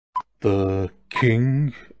the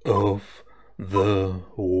king of the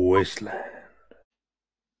wasteland.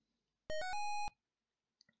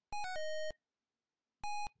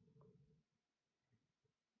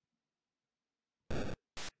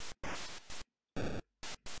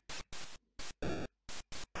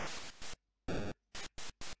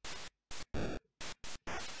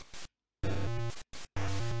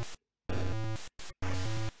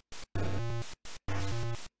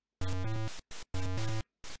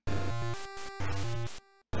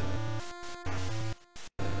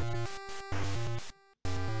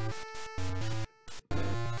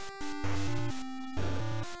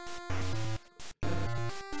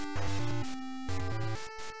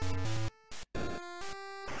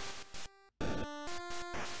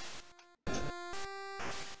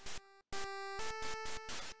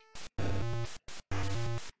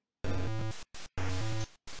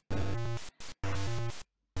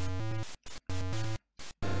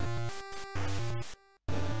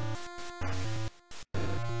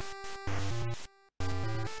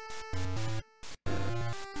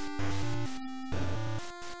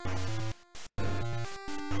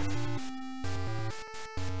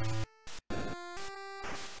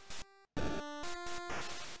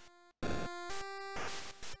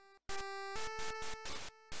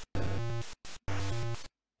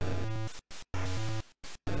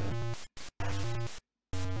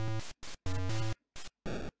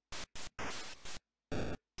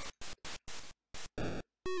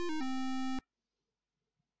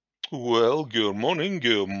 Well, good morning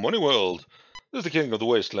world. This is the King of the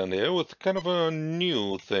Wasteland here with kind of a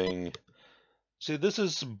new thing. See, this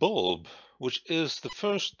is Bulb, which is the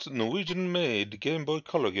first Norwegian-made Game Boy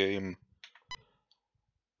Color game.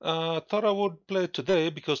 I thought I would play it today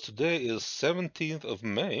because today is 17th of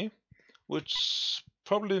May, which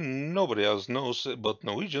probably nobody else knows but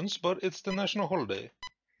Norwegians, but it's the national holiday.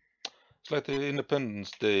 It's like the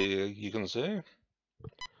Independence Day, you can say.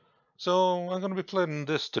 So I'm gonna be playing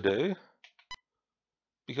this today.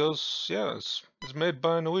 Because, yeah, it's made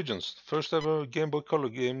by Norwegians. First ever Game Boy Color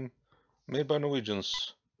game made by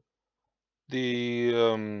Norwegians.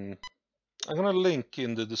 I'm gonna link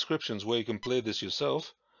in the descriptions where you can play this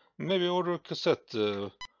yourself. Maybe order a cassette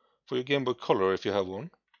for your Game Boy Color if you have one.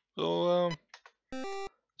 So,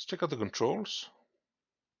 let's check out the controls.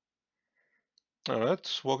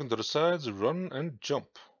 Alright, walking to the sides, run and jump.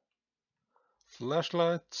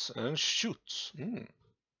 Flashlights and shoot.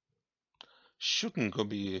 Shooting could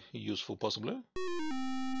be useful, possibly.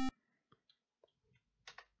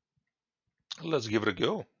 Let's give it a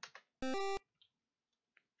go.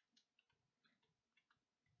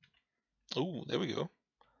 Oh, there we go.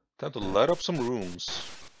 Time to light up some rooms.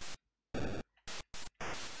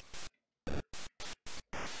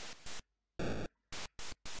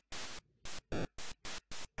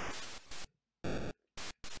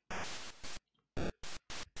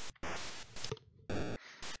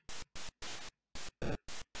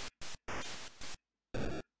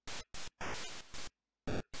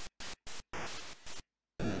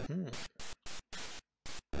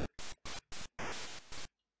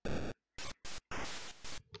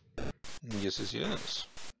 Yes.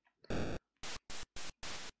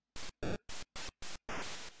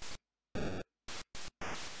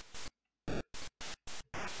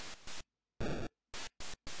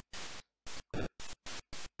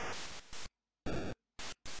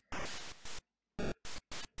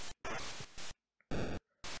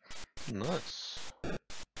 Nice.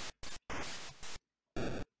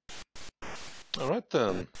 Alright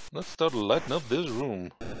then, let's start lighting up this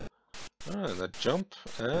room. Alright, I jump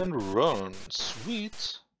and run.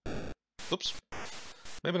 Sweet. Oops.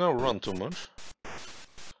 Maybe not run too much.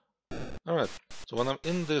 Alright, so when I'm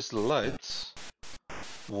in this light,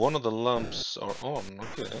 one of the lamps are on.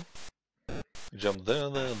 Okay. Jump there.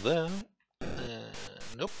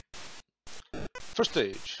 Nope. First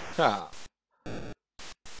stage. Ha!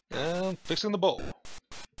 And fixing the ball.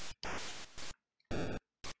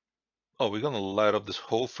 Oh, we're gonna light up this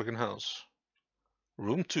whole freaking house.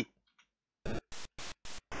 Room 2.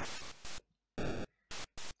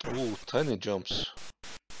 Ooh, tiny jumps.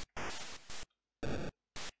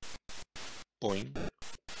 Boing.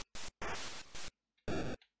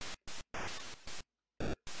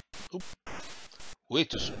 Oop. Way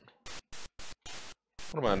too soon.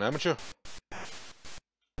 What am I, an amateur?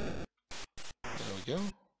 There we go.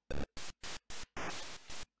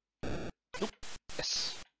 Oop.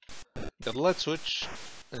 Yes. Got a light switch.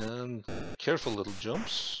 And careful little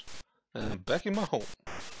jumps. And back in my home.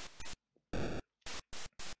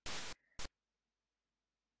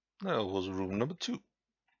 That was room number 2.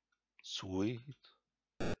 Sweet.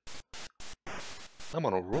 I'm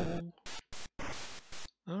on a roll.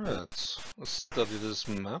 Alright, let's study this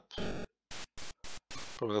map.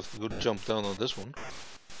 Probably have to go jump down on this one.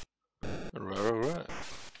 Right.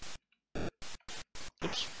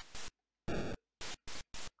 Oops.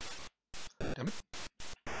 Damn it.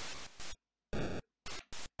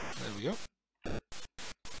 There we go.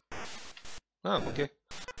 Ah, okay.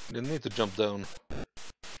 Didn't need to jump down.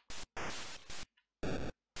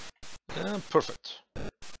 And perfect.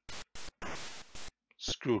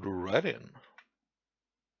 Screwed right in.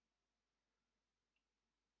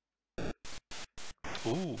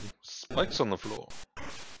 Ooh, spikes on the floor.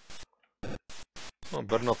 Oh,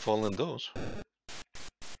 better not fall in those.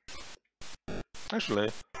 Actually,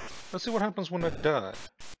 let's see what happens when I die.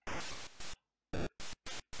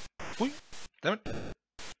 Whee! Damn it!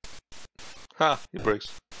 Ha! He breaks.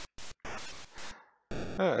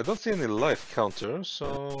 I don't see any life counter,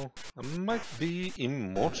 so I might be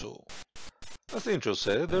immortal. As the intro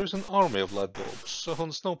said, there's an army of light bulbs, so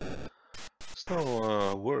there's no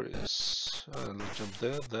worries. Let's jump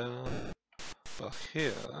there. But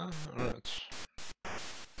here, alright.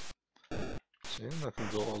 See, I can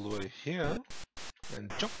go all the way here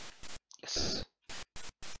and jump. Yes.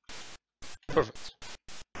 Perfect.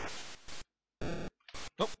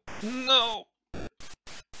 Oh, no!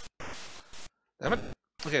 Damn it.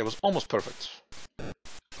 Okay, it was almost perfect.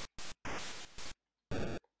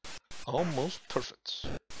 Almost perfect.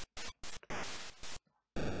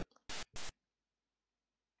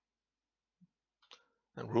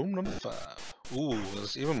 And room number 5. Ooh,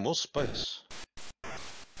 there's even more spikes.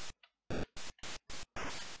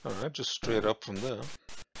 Alright, just straight up from there.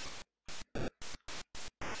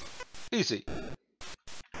 Easy.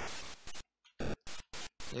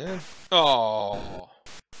 Yeah. Oh.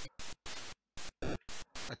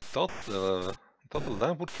 I thought the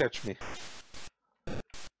lamp would catch me.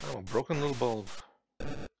 Oh, a broken little bulb.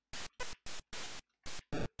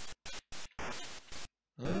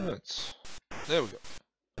 Alright. There we go.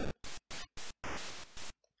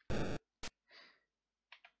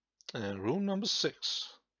 And room number 6.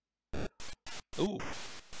 Ooh,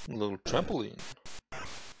 a little trampoline.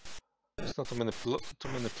 There's not too many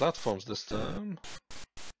platforms this time.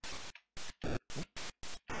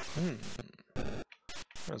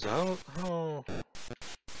 So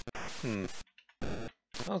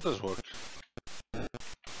how does this work?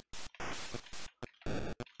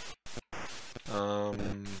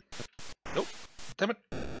 Nope. Damn it.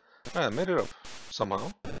 I made it up somehow.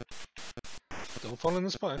 Don't fall in the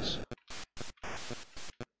spikes.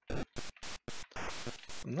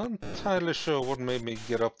 I'm not entirely sure what made me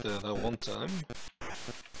get up there that one time.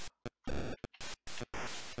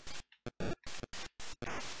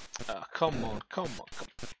 Ah, come on.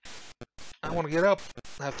 I want to get up.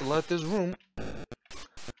 I have to light this room.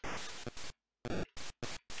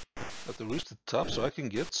 Have to reach the top so I can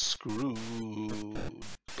get screwed.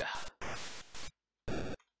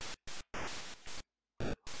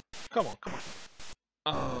 Come on.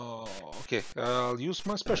 Oh, okay. I'll use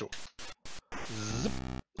my special. Zip.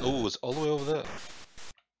 Oh, it's all the way over there.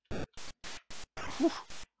 Whew.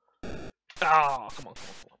 Ah, come on.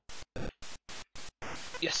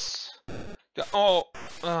 Yes. Oh.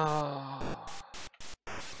 Ah.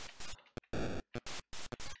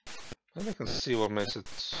 Then I can see what makes it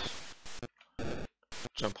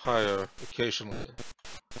jump higher occasionally.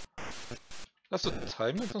 That's a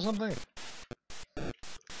time it or something?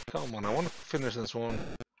 Come on, I want to finish this one.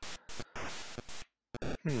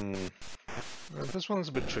 This one is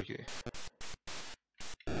a bit tricky.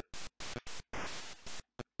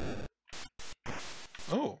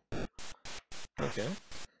 Oh. Okay.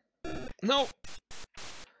 No!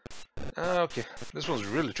 Okay, this one's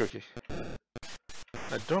really tricky.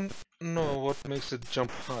 I don't know what makes it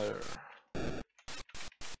jump higher.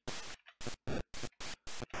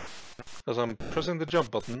 Because I'm pressing the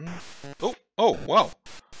jump button. Oh, wow!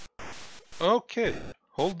 Okay,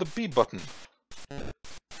 hold the B button.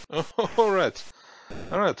 Alright,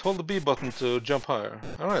 hold the B button to jump higher.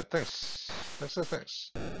 Alright, thanks.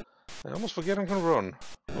 Thanks. I almost forget I can run.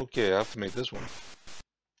 Okay, I have to make this one.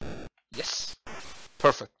 Yes!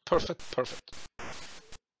 Perfect.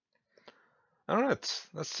 Alright,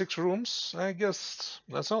 that's 6 rooms. I guess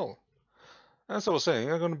that's all. As I was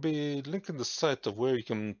saying, I'm going to be linking the site of where you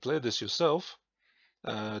can play this yourself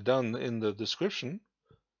down in the description.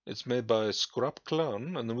 It's made by Skrap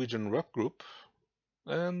Clan, a Norwegian rap group.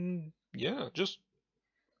 And yeah, just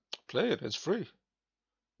play it. It's free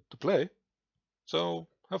to play. So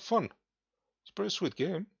have fun. It's a pretty sweet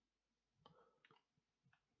game.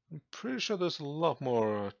 I'm pretty sure there's a lot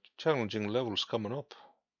more challenging levels coming up.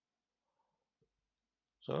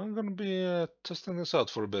 So I'm gonna be testing this out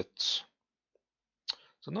for a bit.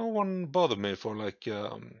 So no one bothered me for like,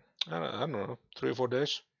 I don't know, 3 or 4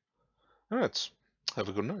 days. Alright, have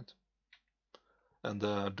a good night. And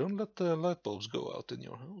don't let the light bulbs go out in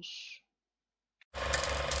your house.